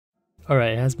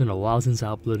Alright, it has been a while since I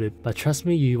uploaded, but trust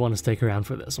me, you want to stick around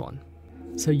for this one.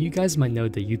 So you guys might know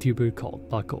the YouTuber called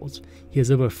Buckles. He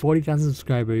has over 40,000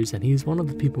 subscribers and he's one of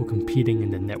the people competing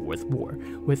in the net worth war,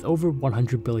 with over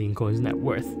 100 billion coins net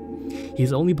worth.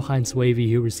 He's only behind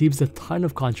Swavey, who receives a ton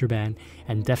of contraband,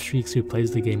 and Deathstreaks, who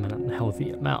plays the game an unhealthy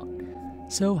amount.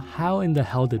 So how in the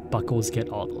hell did Buckles get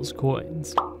all those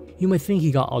coins? You might think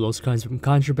he got all those coins from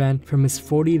contraband from his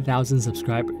 40,000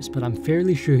 subscribers, but I'm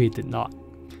fairly sure he did not.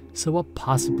 So what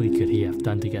possibly could he have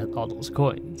done to get all those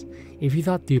coins? If you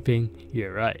thought duping,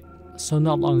 you're right. So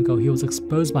not long ago, he was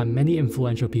exposed by many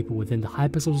influential people within the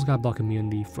Hypixel Skyblock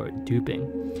community for duping.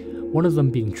 One of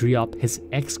them being Dreop, his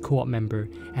ex-co-op member,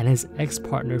 and his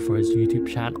ex-partner for his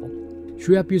YouTube channel.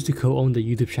 Dreop used to co-own the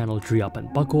YouTube channel Dreop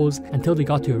and Buckles until they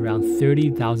got to around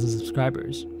 30,000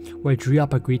 subscribers, where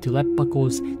Dreop agreed to let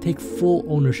Buckles take full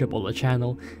ownership of the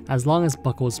channel as long as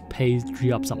Buckles pays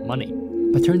Dreop some money.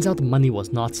 But turns out the money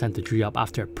was not sent to Dreop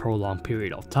after a prolonged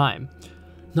period of time.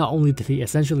 Not only did he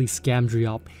essentially scam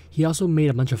Dreop, he also made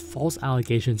a bunch of false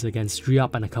allegations against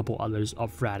Dreop and a couple others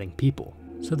of ratting people.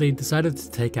 So they decided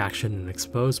to take action and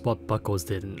expose what Buckles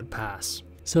did in the past.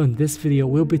 So in this video,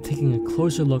 we'll be taking a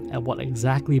closer look at what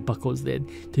exactly Buckles did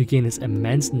to gain his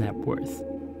immense net worth.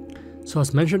 So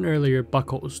as mentioned earlier,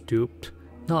 Buckles duped.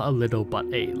 Not a little, but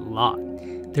a lot.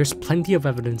 There's plenty of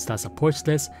evidence that supports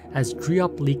this, as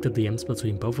Dreop leaked the DMs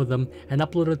between both of them and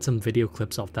uploaded some video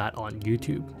clips of that on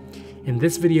YouTube. In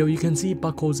this video, you can see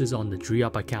Buckles is on the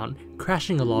Dreop account,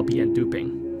 crashing a lobby and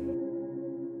duping.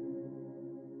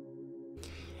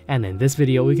 And in this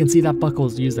video, we can see that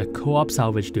Buckles used a co-op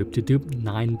salvage dupe to dupe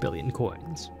 9 billion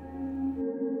coins.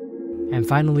 And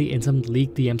finally, in some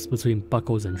leaked DMs between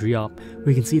Buckles and Dreop,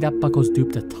 we can see that Buckles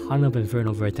duped a ton of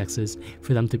Infernal Vertexes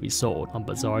for them to be sold on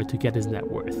Bazaar to get his net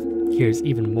worth. Here's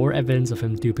even more evidence of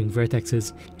him duping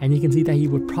Vertexes, and you can see that he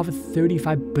would profit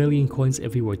 35 billion coins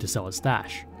if he were to sell a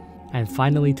stash. And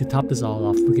finally, to top this all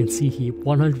off, we can see he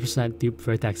 100% duped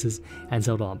Vertexes and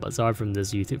sold on Bazaar from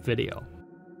this YouTube video.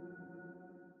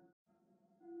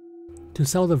 To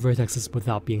sell the Vertexes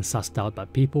without being sussed out by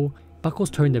people,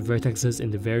 Buckles turned the Vertexes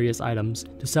into various items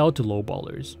to sell to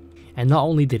lowballers. And not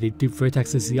only did he dupe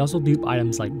Vertexes, he also duped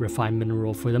items like refined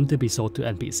mineral for them to be sold to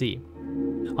NPC.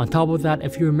 On top of that,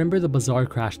 if you remember the Bazaar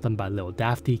crash done by Lil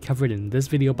Dafty covered in this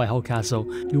video by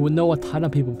Hellcastle, you would know a ton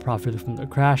of people profited from the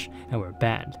crash and were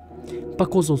banned.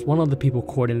 Buckles was one of the people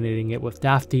coordinating it with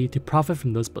Dafty to profit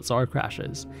from those Bazaar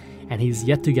crashes, and he's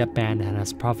yet to get banned and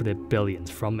has profited billions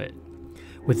from it.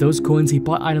 With those coins, he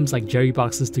bought items like Jerry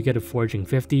Boxes to get a Forging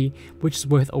 50, which is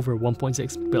worth over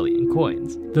 1.6 billion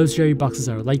coins. Those Jerry Boxes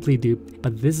are likely duped,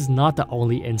 but this is not the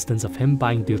only instance of him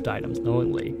buying duped items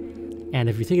knowingly. And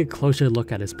if you take a closer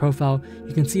look at his profile,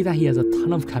 you can see that he has a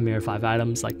ton of Chimera 5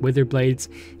 items like Wither Blades,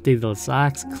 Daedalus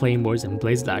Axe, Claymores, and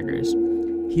Blaze Daggers.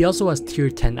 He also has tier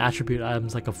 10 attribute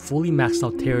items like a fully maxed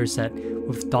out Terror set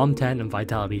with Dom 10 and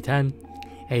Vitality 10,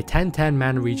 a 10-10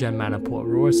 mana regen mana pool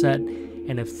Aurora set,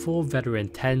 and a full veteran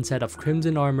 10 set of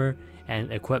Crimson armor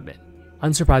and equipment.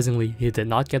 Unsurprisingly, he did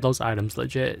not get those items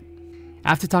legit.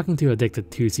 After talking to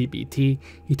Addicted2CBT,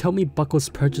 he told me Buckles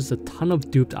purchased a ton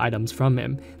of duped items from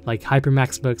him, like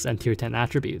Hypermax books and tier 10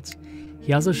 attributes.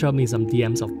 He also showed me some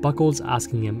DMs of Buckles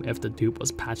asking him if the dupe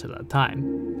was patched at that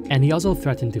time. And he also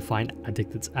threatened to find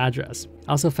Addicted's address.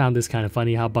 I also found this kind of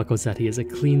funny how Buckles said he has a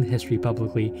clean history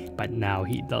publicly, but now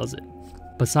he doesn't.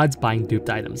 Besides buying duped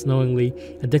items knowingly,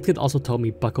 Addicted also told me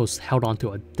Buckles held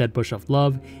onto a Dead Bush of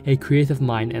Love, a Creative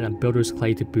Mind, and a Builder's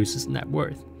Clay to boost his net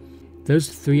worth. Those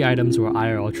 3 items were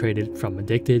IRL traded from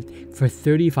Addicted for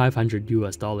 $3,500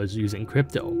 US using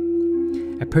crypto.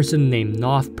 A person named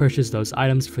Noth purchased those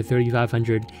items for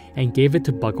 $3,500 and gave it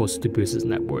to Buckles to boost his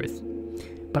net worth.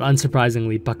 But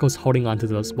unsurprisingly, Buckles holding onto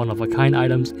those one-of-a-kind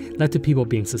items led to people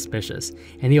being suspicious,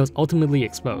 and he was ultimately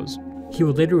exposed. He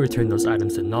would later return those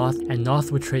items to Noth, and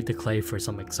Noth would trade the clay for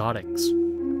some exotics.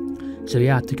 So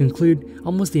yeah, to conclude,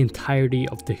 almost the entirety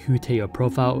of the Huteo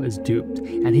profile is duped,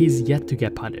 and he's yet to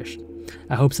get punished.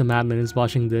 I hope some admin is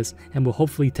watching this and will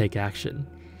hopefully take action.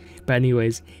 But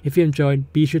anyways, if you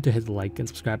enjoyed, be sure to hit the like and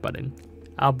subscribe button.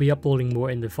 I'll be uploading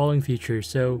more in the following future,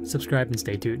 so subscribe and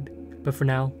stay tuned. But for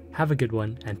now, have a good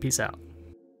one and peace out.